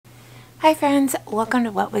Hi friends, welcome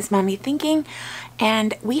to What Was Mommy Thinking,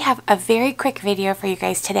 and we have a very quick video for you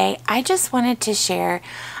guys today. I just wanted to share,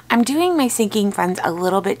 I'm doing my sinking funds a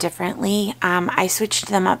little bit differently. I switched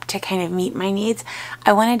them up to kind of meet my needs.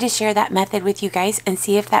 I wanted to share that method with you guys and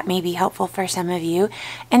see if that may be helpful for some of you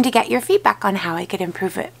and to get your feedback on how I could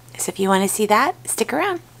improve it. So if you want to see that, stick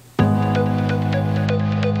around.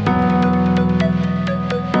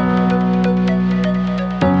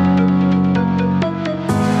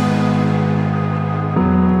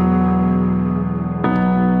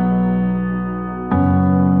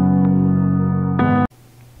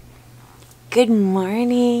 Good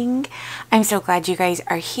morning. I'm so glad you guys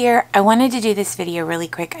are here. I wanted to do this video really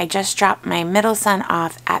quick. I just dropped my middle son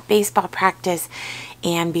off at baseball practice,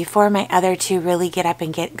 and before my other two really get up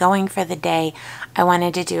and get going for the day, I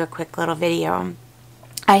wanted to do a quick little video.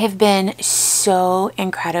 I have been so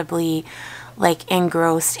incredibly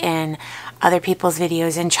engrossed in other people's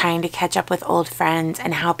videos and trying to catch up with old friends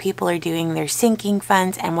and how people are doing their sinking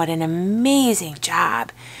funds and what an amazing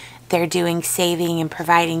job they're doing saving and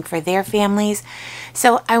providing for their families.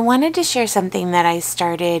 So I wanted to share something that I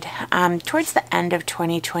started towards the end of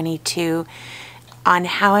 2022 on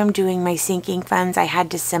how I'm doing my sinking funds. I had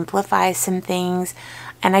to simplify some things,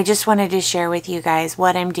 and I just wanted to share with you guys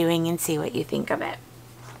what I'm doing and see what you think of it.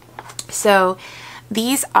 So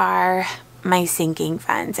these are my sinking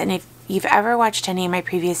funds, and if you've ever watched any of my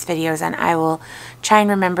previous videos, and I will try and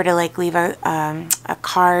remember to leave a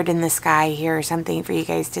card in the sky here or something for you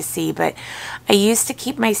guys to see, but I used to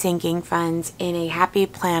keep my sinking funds in a Happy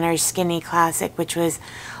Planners Skinny Classic, which was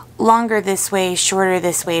longer this way, shorter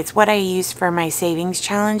this way. It's what I used for my savings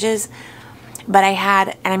challenges, but I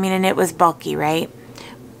had, and it was bulky, right?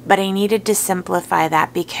 But I needed to simplify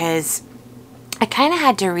that because I kind of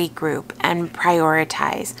had to regroup and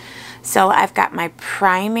prioritize. So I've got my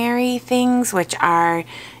primary things, which are,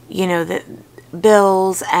 the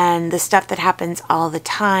bills and the stuff that happens all the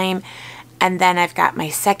time. And then I've got my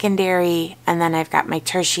secondary, and then I've got my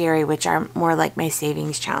tertiary, which are more like my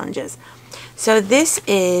savings challenges. So this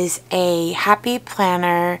is a Happy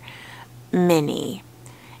Planner Mini.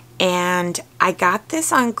 And I got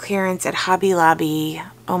this on clearance at Hobby Lobby,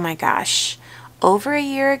 oh my gosh, over a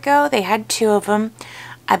year ago. They had two of them.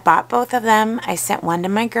 I bought both of them. I sent one to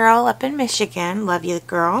my girl up in Michigan. Love you,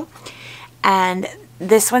 girl. And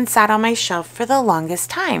this one sat on my shelf for the longest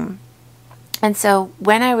time. And so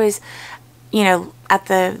when I was, at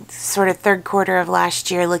the sort of third quarter of last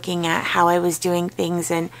year, looking at how I was doing things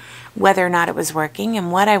and whether or not it was working and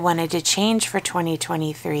what I wanted to change for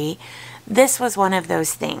 2023, this was one of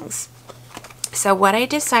those things. So what I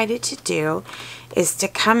decided to do is to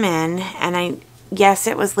come in, and yes,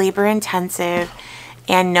 it was labor intensive.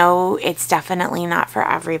 And no, it's definitely not for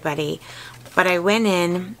everybody. But I went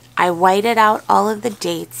in, I whited out all of the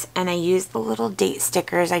dates, and I used the little date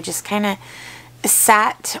stickers. I just kind of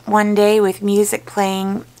sat one day with music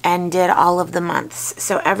playing and did all of the months.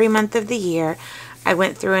 So every month of the year, I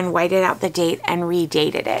went through and whited out the date and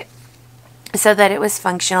redated it so that it was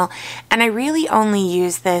functional. And I really only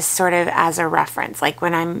use this sort of as a reference, like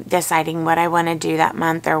when I'm deciding what I want to do that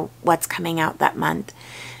month or what's coming out that month.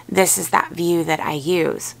 This is that view that I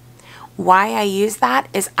use. Why I use that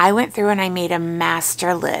is I went through and I made a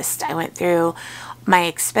master list. I went through my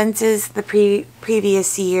expenses the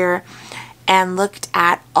previous year and looked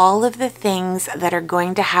at all of the things that are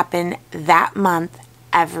going to happen that month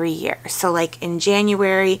every year. So like in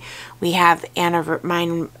January, we have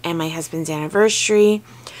mine and my husband's anniversary.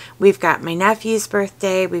 We've got my nephew's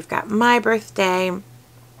birthday. We've got my birthday.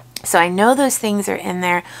 So I know those things are in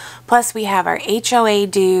there. Plus we have our HOA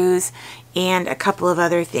dues and a couple of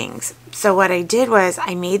other things. So what I did was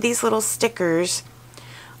I made these little stickers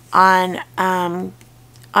on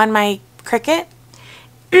my Cricut,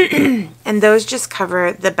 and those just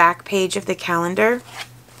cover the back page of the calendar.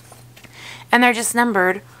 And they're just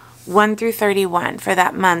numbered 1 through 31 for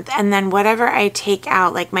that month. And then whatever I take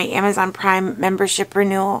out, like my Amazon Prime membership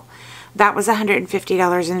renewal, that was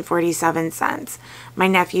 $150.47. My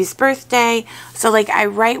nephew's birthday. So I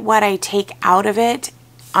write what I take out of it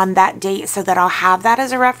on that date so that I'll have that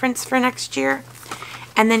as a reference for next year.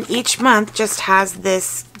 And then each month just has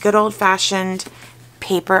this good old-fashioned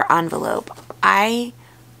paper envelope. I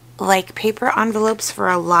like paper envelopes for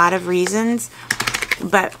a lot of reasons,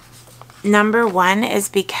 but number one is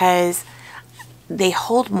because they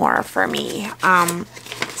hold more for me.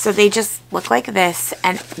 So they just look like this,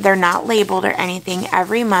 and they're not labeled or anything.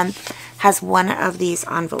 Every month has one of these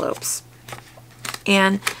envelopes.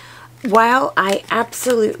 And while I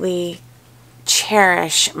absolutely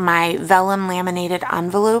cherish my vellum laminated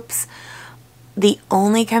envelopes, The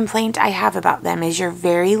only complaint I have about them is you're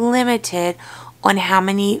very limited on how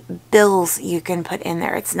many bills you can put in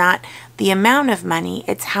there. It's not the amount of money,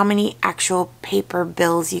 it's how many actual paper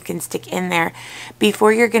bills you can stick in there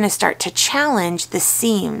before you're going to start to challenge the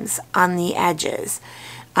seams on the edges.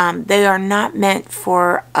 They are not meant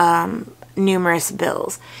for numerous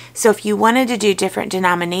bills. So if you wanted to do different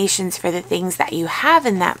denominations for the things that you have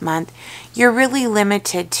in that month, you're really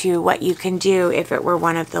limited to what you can do if it were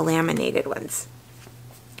one of the laminated ones.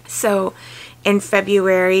 So in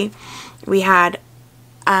February, we had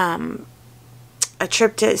a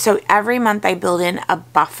trip to, so every month I build in a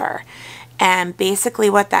buffer. And basically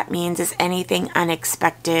what that means is anything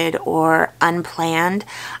unexpected or unplanned,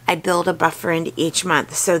 I build a buffer into each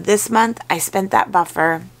month. So this month I spent that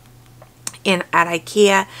buffer at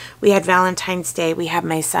IKEA. We had Valentine's Day, we had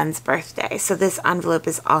my son's birthday. So this envelope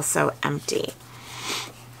is also empty.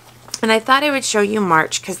 And I thought I would show you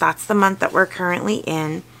March because that's the month that we're currently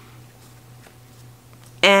in.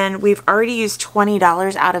 And we've already used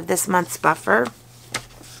 $20 out of this month's buffer,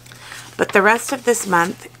 but the rest of this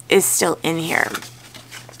month is still in here.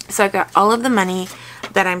 So I've got all of the money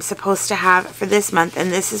that I'm supposed to have for this month,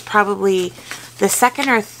 and this is probably the second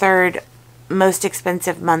or third most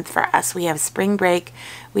expensive month for us. We have spring break,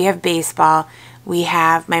 we have baseball, we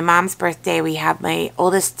have my mom's birthday, we have my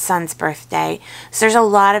oldest son's birthday. So there's a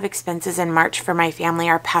lot of expenses in March for my family,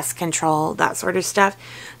 our pest control, that sort of stuff.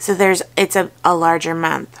 So it's a larger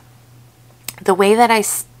month. The way that I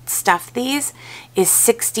stuff these is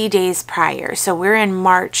 60 days prior. So we're in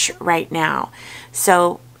March right now.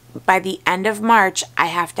 So by the end of March, I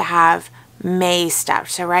have to have May stuffed.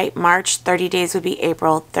 So right, March, 30 days would be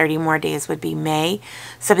April, 30 more days would be May.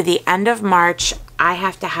 So by the end of March, I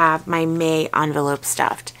have to have my May envelope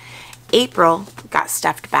stuffed. April got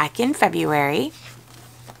stuffed back in February.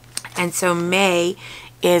 And so May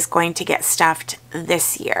is going to get stuffed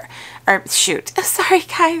this year. Or shoot, sorry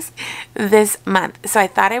guys, this month. So I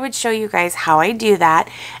thought I would show you guys how I do that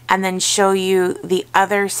and then show you the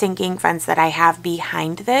other sinking funds that I have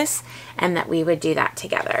behind this and that we would do that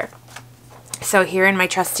together. So here in my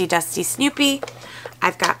trusty dusty Snoopy,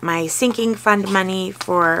 I've got my sinking fund money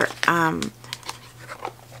for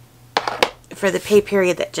the pay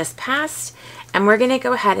period that just passed, and we're going to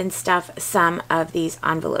go ahead and stuff some of these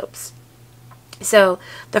envelopes. So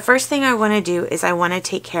the first thing I want to do is I want to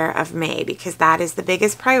take care of May, because that is the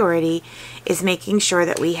biggest priority, is making sure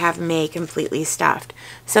that we have May completely stuffed.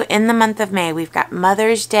 So in the month of May, we've got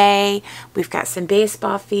Mother's Day, we've got some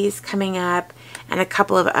baseball fees coming up, and a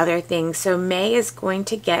couple of other things. So May is going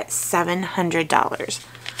to get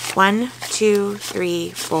 $700. 1, 2, 3,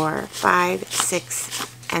 4, 5,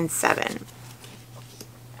 6, and 7.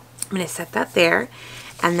 I'm going to set that there,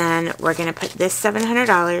 and then we're going to put this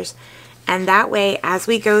 $700. And that way, as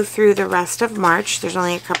we go through the rest of March, there's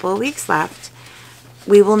only a couple of weeks left,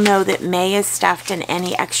 we will know that May is stuffed, and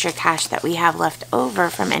any extra cash that we have left over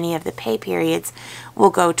from any of the pay periods will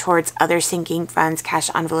go towards other sinking funds, cash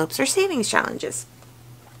envelopes, or savings challenges.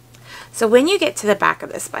 So when you get to the back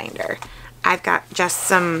of this binder, I've got just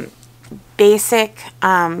some basic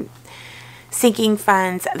sinking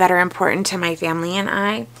funds that are important to my family and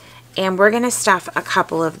I, and we're going to stuff a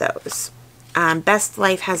couple of those. Best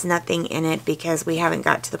Life has nothing in it because we haven't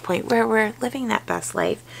got to the point where we're living that best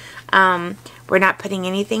life. We're not putting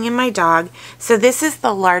anything in my dog. So this is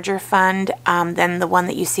the larger fund than the one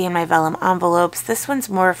that you see in my vellum envelopes. This one's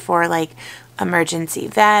more for like emergency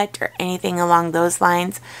vet or anything along those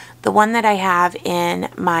lines. The one that I have in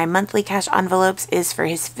my monthly cash envelopes is for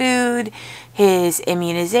his food, his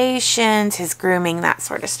immunizations, his grooming, that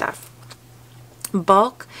sort of stuff.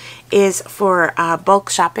 Bulk is for bulk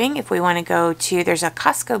shopping. If we want to go to, there's a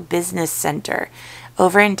Costco Business Center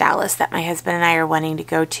over in Dallas that my husband and I are wanting to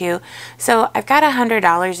go to. So I've got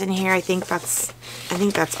 $100 in here. I think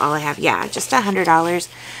that's all I have. Yeah, just $100.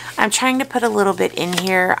 I'm trying to put a little bit in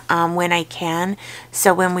here when I can,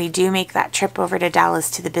 so when we do make that trip over to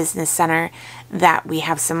Dallas to the business center, that we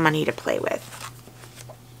have some money to play with.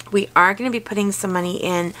 We are going to be putting some money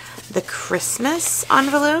in the Christmas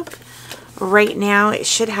envelope. Right now it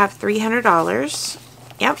should have $300.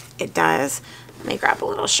 Yep, it does. Let me grab a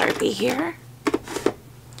little Sharpie here.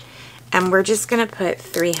 And we're just going to put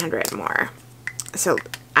 300 more. So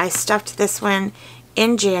I stuffed this one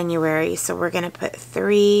in January, so we're going to put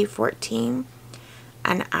 314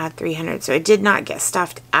 and add 300. So it did not get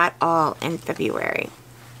stuffed at all in February.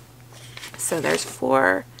 So there's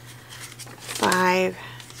 4, 5,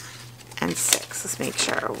 and 6. Let's make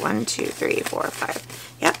sure. 1, 2, 3, 4,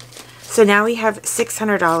 5. Yep. So now we have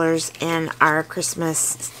 $600 in our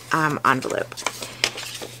Christmas envelope.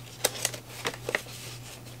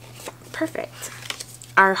 Perfect.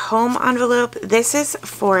 our home envelope, this is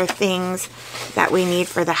for things that we need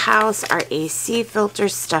for the house, our AC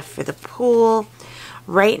filters, stuff for the pool.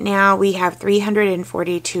 Right now we have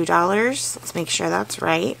 $342. Let's make sure that's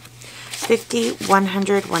right. 50,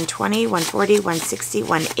 100, 120, 140, 160,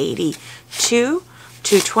 180,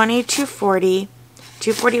 220, 240,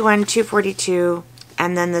 241, 242,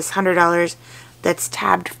 and then this $100 that's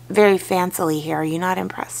tabbed very fancily here. Are you not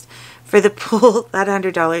impressed? For the pool, that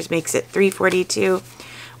 $100 makes it $342.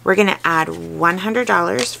 We're going to add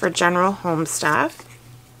 $100 for general home stuff.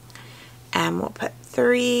 And we'll put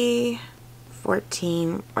 $314.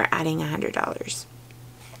 We're adding $100.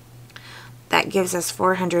 That gives us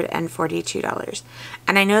 $442.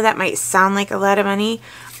 And I know that might sound like a lot of money,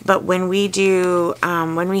 but when we do,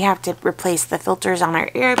 when we have to replace the filters on our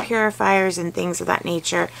air purifiers and things of that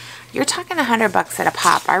nature, you're talking $100 at a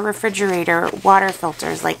pop. Our refrigerator water filter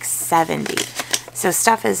is like $70. So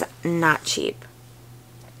stuff is not cheap.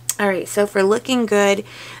 All right, so for looking good,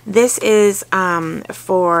 this is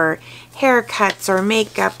for haircuts or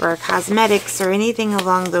makeup or cosmetics or anything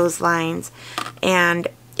along those lines. And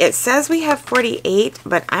it says we have 48,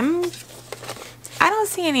 but I don't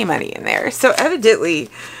see any money in there. So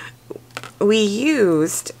evidently we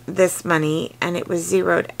used this money and it was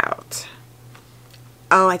zeroed out.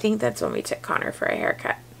 Oh, I think that's when we took Connor for a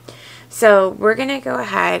haircut. So we're going to go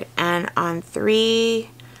ahead and on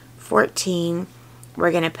 314,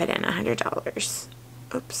 we're going to put in $100.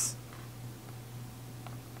 Oops.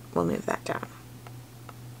 We'll move that down.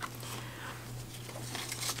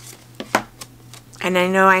 And I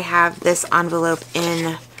know I have this envelope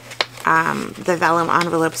in the vellum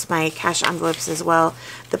envelopes, my cash envelopes as well.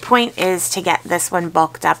 The point is to get this one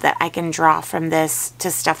bulked up that I can draw from this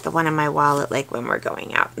to stuff the one in my wallet, like when we're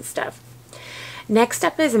going out and stuff. Next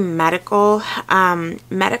up is medical.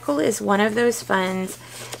 Medical is one of those funds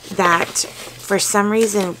that for some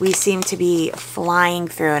reason we seem to be flying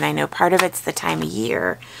through, and I know part of it's the time of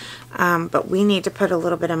year. But we need to put a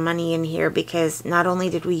little bit of money in here because not only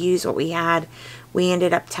did we use what we had, we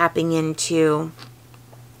ended up tapping into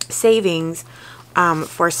savings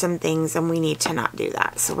for some things, and we need to not do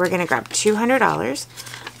that. So we're going to grab $200.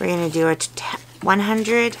 We're going to do a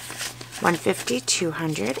 100, 150,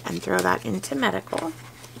 200, and throw that into medical.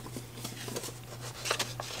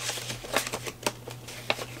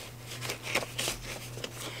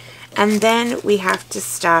 And then we have to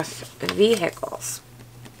stuff vehicles.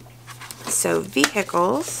 So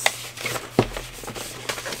vehicles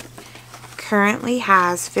currently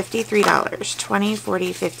has $53, 20,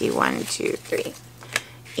 40, 50, 1, 2, 3.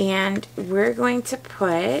 And we're going to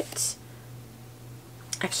put,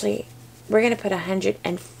 actually, we're going to put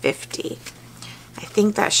 150. I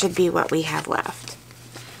think that should be what we have left.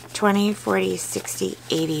 20, 40, 60,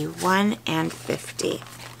 80, 1, and 50.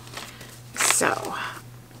 So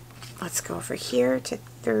let's go over here to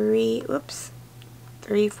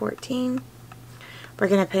 314. We're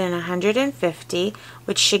going to put in 150,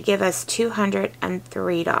 which should give us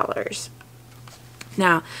 $203.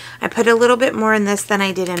 Now, I put a little bit more in this than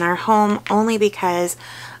I did in our home, only because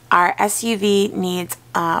our SUV needs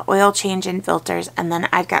oil change and filters, and then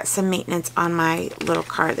I've got some maintenance on my little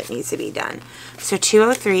car that needs to be done. So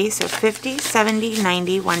 203, so 50, 70,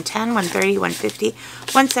 90, 110, 130, 150,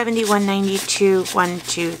 170, 192,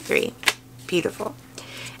 123. Beautiful.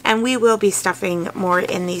 And we will be stuffing more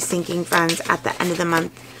in these sinking funds at the end of the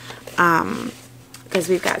month because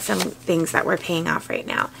we've got some things that we're paying off right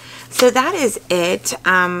now. So that is it.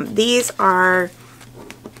 These are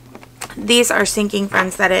sinking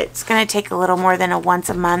funds that it's going to take a little more than a once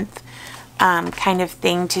a month kind of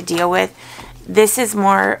thing to deal with. This is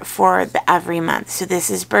more for the every month. So this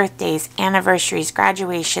is birthdays, anniversaries,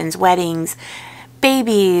 graduations, weddings,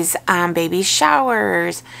 babies, baby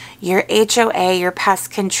showers, your HOA, your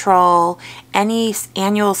pest control, any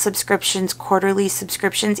annual subscriptions, quarterly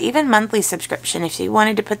subscriptions, even monthly subscription. If you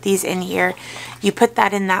wanted to put these in here, you put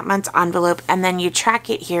that in that month's envelope, and then you track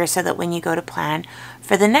it here so that when you go to plan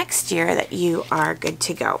for the next year that you are good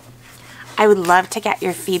to go. I would love to get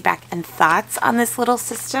your feedback and thoughts on this little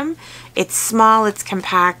system. It's small, it's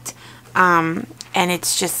compact, and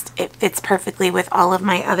it's just, it fits perfectly with all of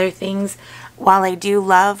my other things. While I do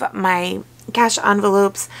love my cash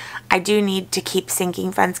envelopes, I do need to keep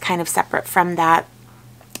sinking funds kind of separate from that.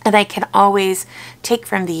 And I can always take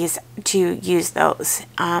from these to use those.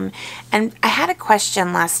 And I had a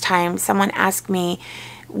question last time. Someone asked me,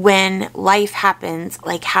 when life happens,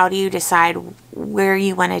 like how do you decide where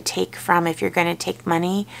you want to take from if you're going to take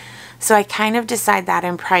money? So I kind of decide that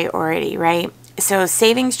in priority, right? So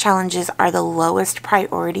savings challenges are the lowest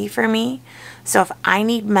priority for me. So if I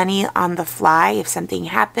need money on the fly, if something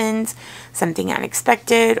happens, something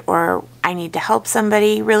unexpected, or I need to help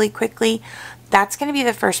somebody really quickly, that's going to be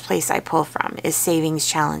the first place I pull from, is savings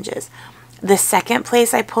challenges. The second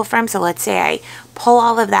place I pull from, so let's say I pull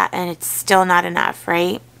all of that and it's still not enough,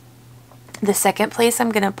 right? The second place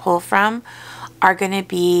I'm going to pull from are going to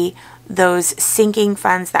be those sinking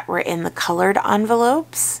funds that were in the colored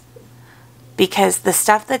envelopes. Because the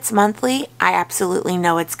stuff that's monthly, I absolutely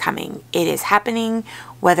know it's coming. It is happening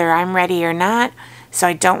whether I'm ready or not. So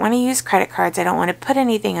I don't want to use credit cards. I don't want to put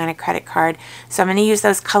anything on a credit card. So I'm going to use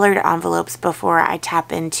those colored envelopes before I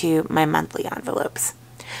tap into my monthly envelopes.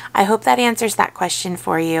 I hope that answers that question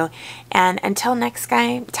for you. And until next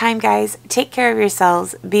time, guys, take care of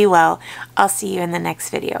yourselves. Be well. I'll see you in the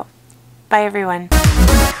next video. Bye, everyone.